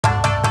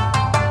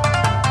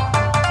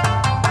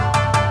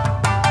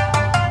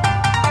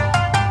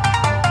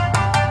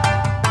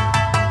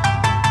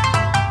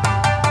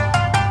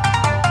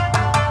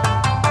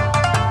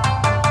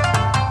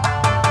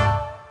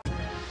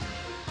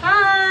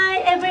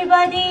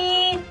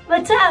everybody!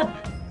 What's up?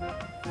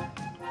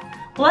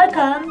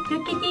 Welcome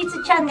to Kitty's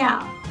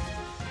channel.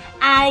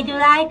 I'd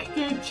like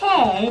to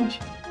change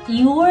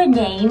your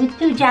name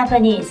to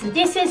Japanese.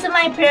 This is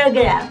my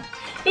program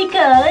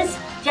because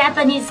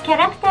Japanese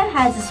character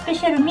has a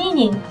special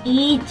meaning,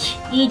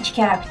 each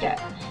character.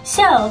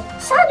 So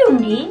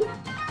suddenly,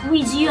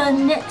 with your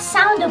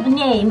sound of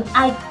name,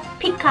 I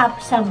pick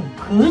up some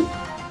good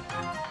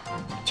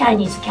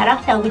Chinese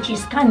character, which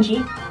is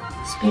kanji,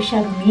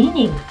 special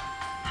meaning.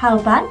 How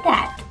about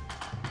that?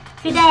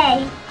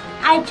 Today,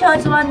 I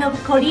chose one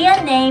of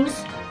Korean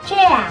names,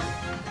 Cheer.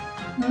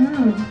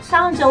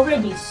 Sounds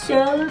already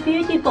so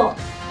beautiful.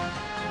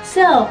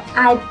 So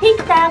I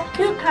picked up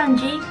two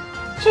kanji,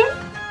 Che.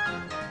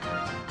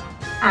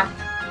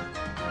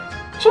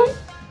 Che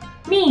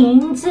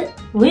means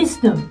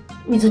wisdom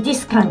with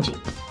this kanji.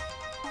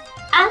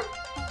 A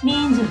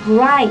means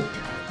bright.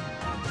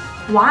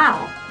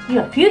 Wow,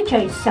 your future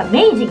is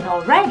amazing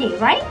already,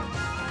 right?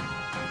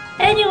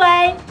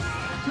 Anyway,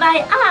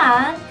 my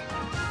aunt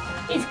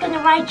is gonna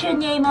write your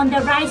name on the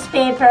rice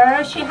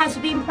paper. She has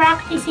been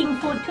practicing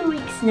for 2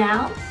 weeks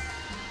now.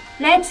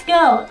 Let's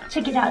go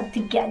check it out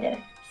together.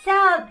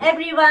 So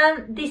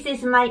everyone, this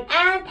is my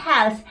aunt's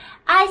house.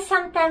 I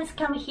sometimes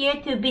come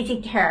here to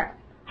visit her.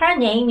 Her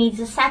name is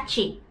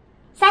Sachi.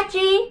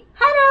 Sachi,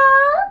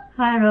 hello.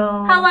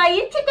 Hello. How are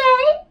you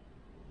today?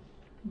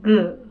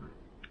 Good.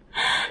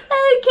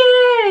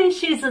 Okay,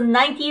 she's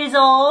 90 years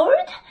old.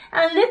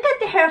 And look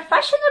at her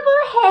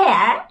fashionable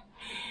hair.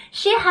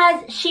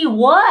 She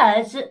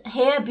was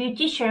hair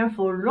beautician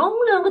for a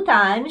long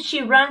time. She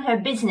ran her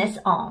business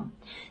on.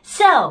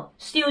 So,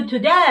 still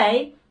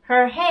today,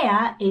 her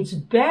hair is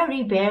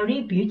very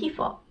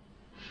beautiful.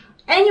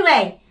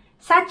 Anyway,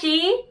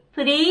 Sachi,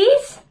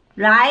 please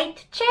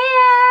write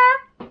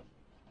Cheer.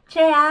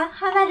 Cheer,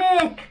 have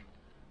a look.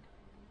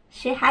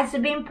 She has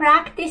been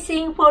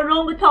practicing for a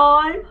long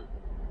time.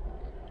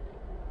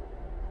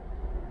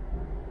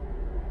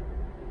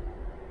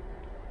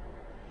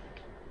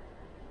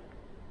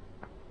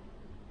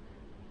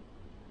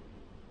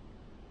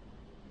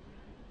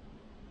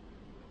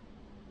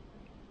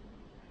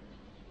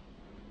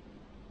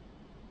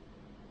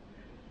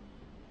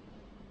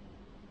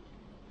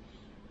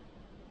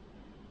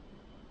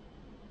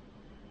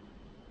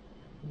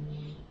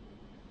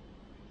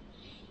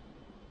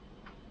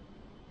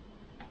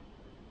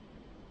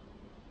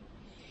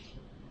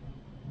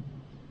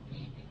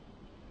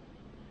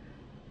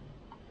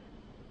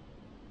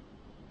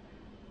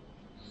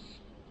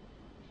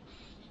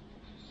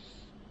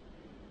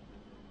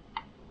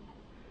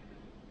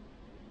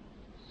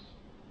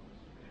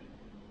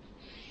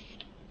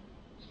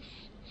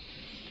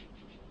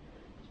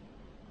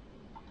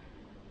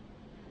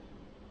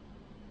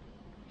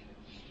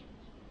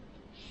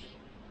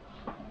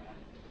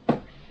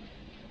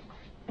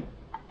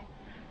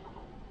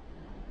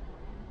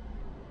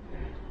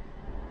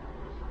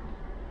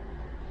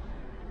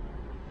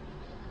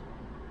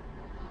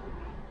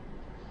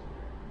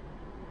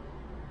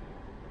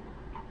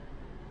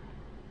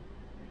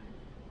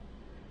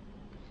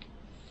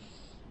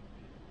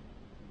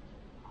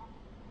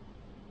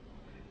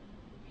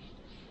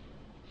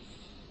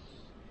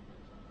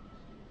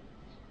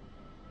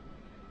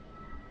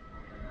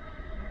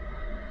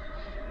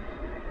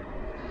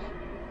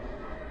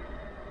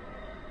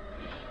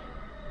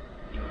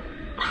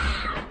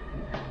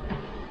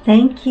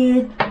 Thank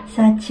you,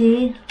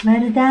 Sachi.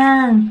 Well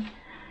done.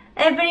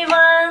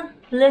 Everyone,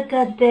 look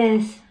at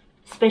this.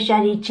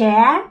 Especially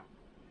Cheer.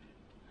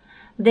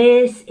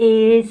 This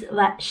is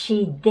what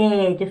she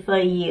did for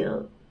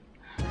you.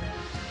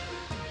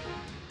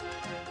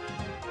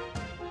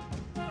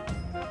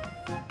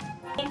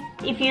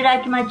 If you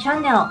like my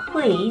channel,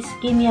 please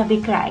give me a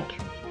big like.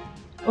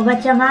 おば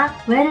ちゃま、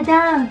well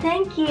done.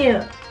 Thank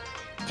you.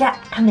 じゃ、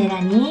カメラ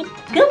に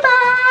Goodbye!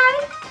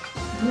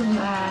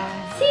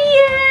 Goodbye. See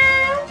you!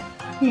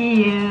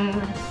 See you.